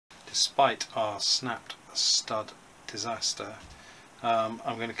despite our snapped stud disaster,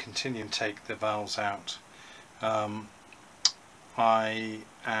 I'm going to continue and take the valves out. I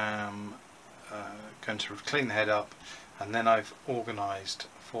am going to clean the head up, and then I've organised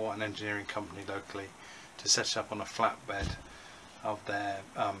for an engineering company locally to set it up on a flatbed of their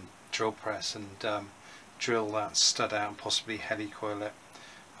drill press and drill that stud out and possibly helicoil it.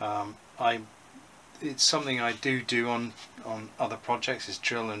 It's something I do on other projects, is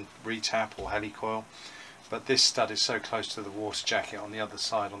drill and retap or helicoil, but this stud is so close to the water jacket on the other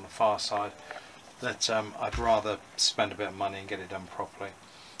side, on the far side, that I'd rather spend a bit of money and get it done properly,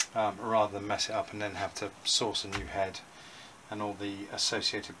 rather than mess it up and then have to source a new head and all the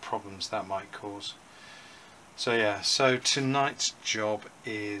associated problems that might cause. So yeah, so tonight's job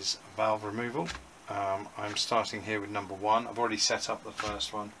is valve removal. I'm starting here with number 1. I've already set up the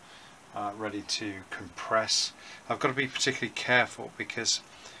first one, ready to compress. I've got to be particularly careful because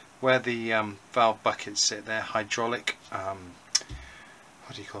where the valve buckets sit, they're hydraulic,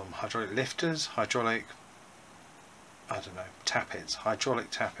 what do you call them, hydraulic lifters, hydraulic, I don't know, tappets,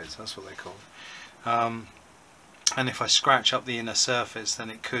 hydraulic tappets, that's what they're called. And if I scratch up the inner surface, then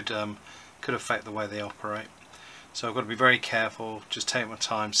it could affect the way they operate. So I've got to be very careful, just take my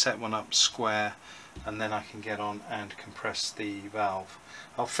time, set one up square, and then I can get on and compress the valve.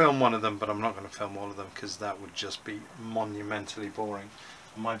 I'll film one of them, but I'm not going to film all of them because that would just be monumentally boring.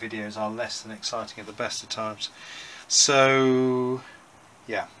 My videos are less than exciting at the best of times. So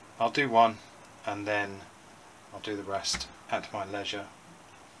yeah, I'll do one and then I'll do the rest at my leisure.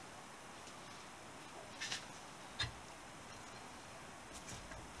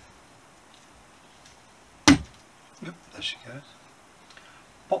 Yep, there she goes.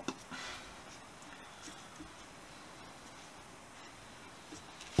 Pop.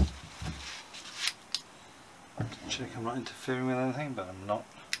 Check I'm not interfering with anything, but I'm not.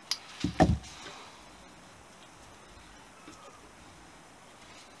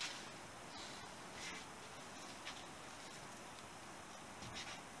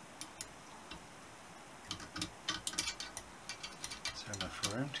 Is there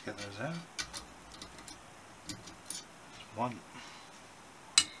enough room to get those out? There's one.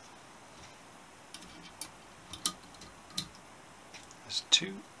 There's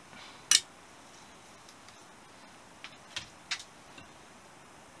two.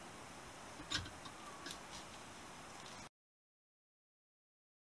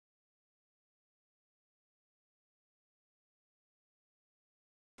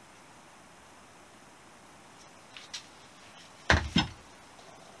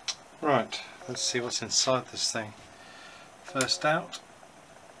 Right, let's see what's inside this thing. First out.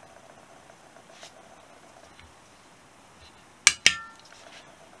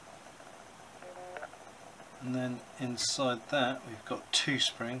 And then inside that we've got 2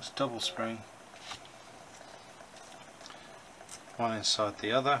 springs, double spring. One inside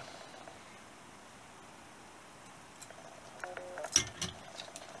the other.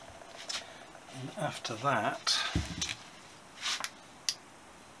 And after that,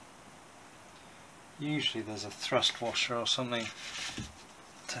 usually there's a thrust washer or something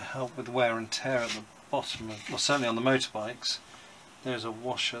to help with wear and tear at the bottom of, well, certainly on the motorbikes there's a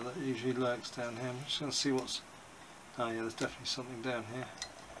washer that usually lurks down here. I'm just going to see what's, oh yeah, there's definitely something down here.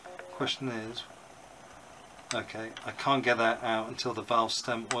 Question is, okay, I can't get that out until the valve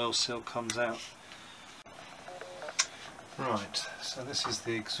stem oil seal comes out. Right, so this is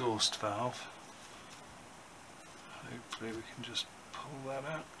the exhaust valve. Hopefully we can just pull that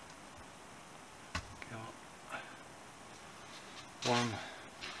out.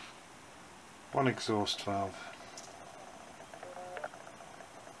 One exhaust valve.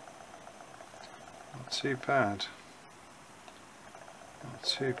 Not too bad. Not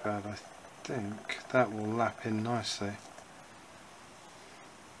too bad. I think that will lap in nicely.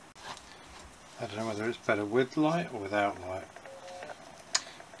 I don't know whether it's better with light or without light.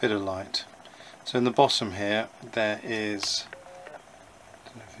 Bit of light. So in the bottom here there is, I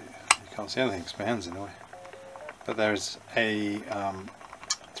don't know if you can't see anything because my hand's in the way, but there is a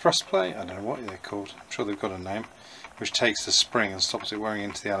thrust plate, I don't know what they're called, I'm sure they've got a name, which takes the spring and stops it wearing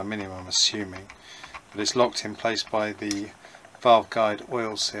into the aluminium, I'm assuming. But it's locked in place by the valve guide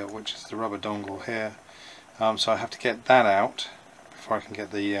oil seal, which is the rubber dongle here. So I have to get that out before I can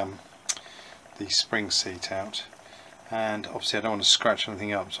get the spring seat out. And obviously I don't want to scratch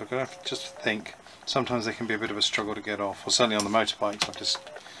anything up, so I'm going to have to just think. Sometimes they can be a bit of a struggle to get off, or certainly on the motorbikes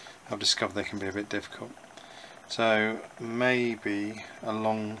I've discovered they can be a bit difficult. So maybe a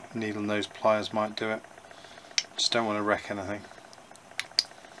long needle nose pliers might do it. Just don't want to wreck anything.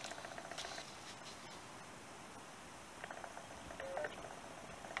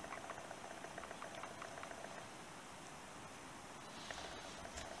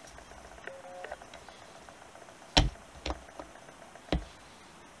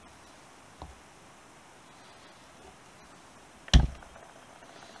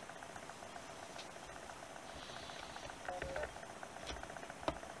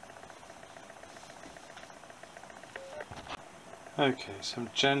 Okay,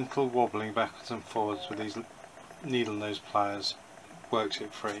 some gentle wobbling backwards and forwards with these needle nose pliers worked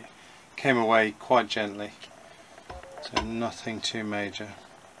it free. Came away quite gently, so nothing too major.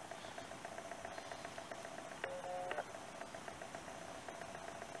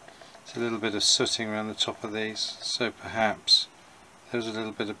 There's a little bit of sooting around the top of these, so perhaps there's a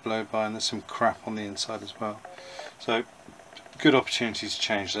little bit of blow by, and there's some crap on the inside as well. So good opportunity to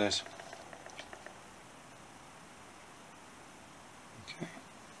change those. Okay,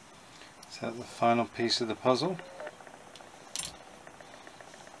 is that the final piece of the puzzle?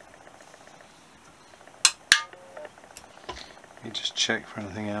 Let me just check for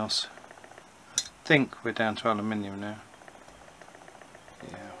anything else. I think we're down to aluminium now.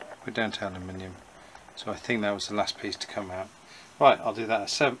 Yeah, we're down to aluminium. So I think that was the last piece to come out. Right, I'll do that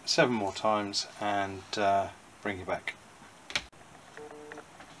seven more times and bring you back.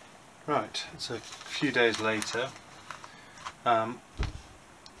 Right, it's a few days later. I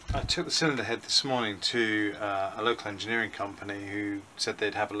took the cylinder head this morning to a local engineering company who said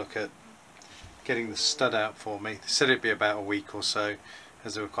they'd have a look at getting the stud out for me. They said it'd be about a week or so,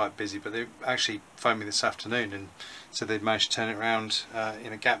 as they were quite busy, but they actually phoned me this afternoon and said they'd managed to turn it around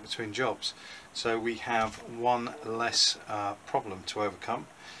in a gap between jobs. So we have one less problem to overcome.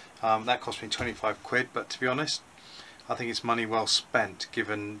 That cost me 25 quid, but to be honest, I think it's money well spent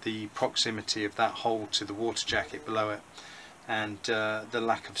given the proximity of that hole to the water jacket below it, and the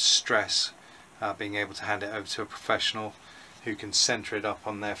lack of stress being able to hand it over to a professional who can centre it up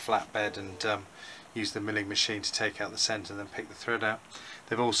on their flatbed and use the milling machine to take out the centre and then pick the thread out.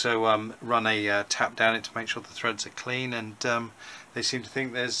 They've also run a tap down it to make sure the threads are clean, and they seem to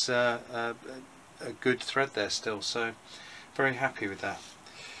think there's a good thread there still, so very happy with that.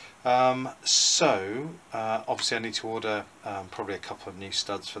 Obviously I need to order probably a couple of new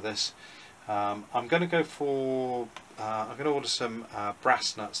studs for this. I'm going to go for I'm going to order some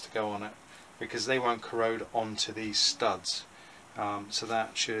brass nuts to go on it, because they won't corrode onto these studs, so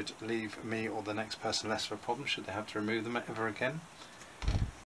that should leave me or the next person less of a problem should they have to remove them ever again.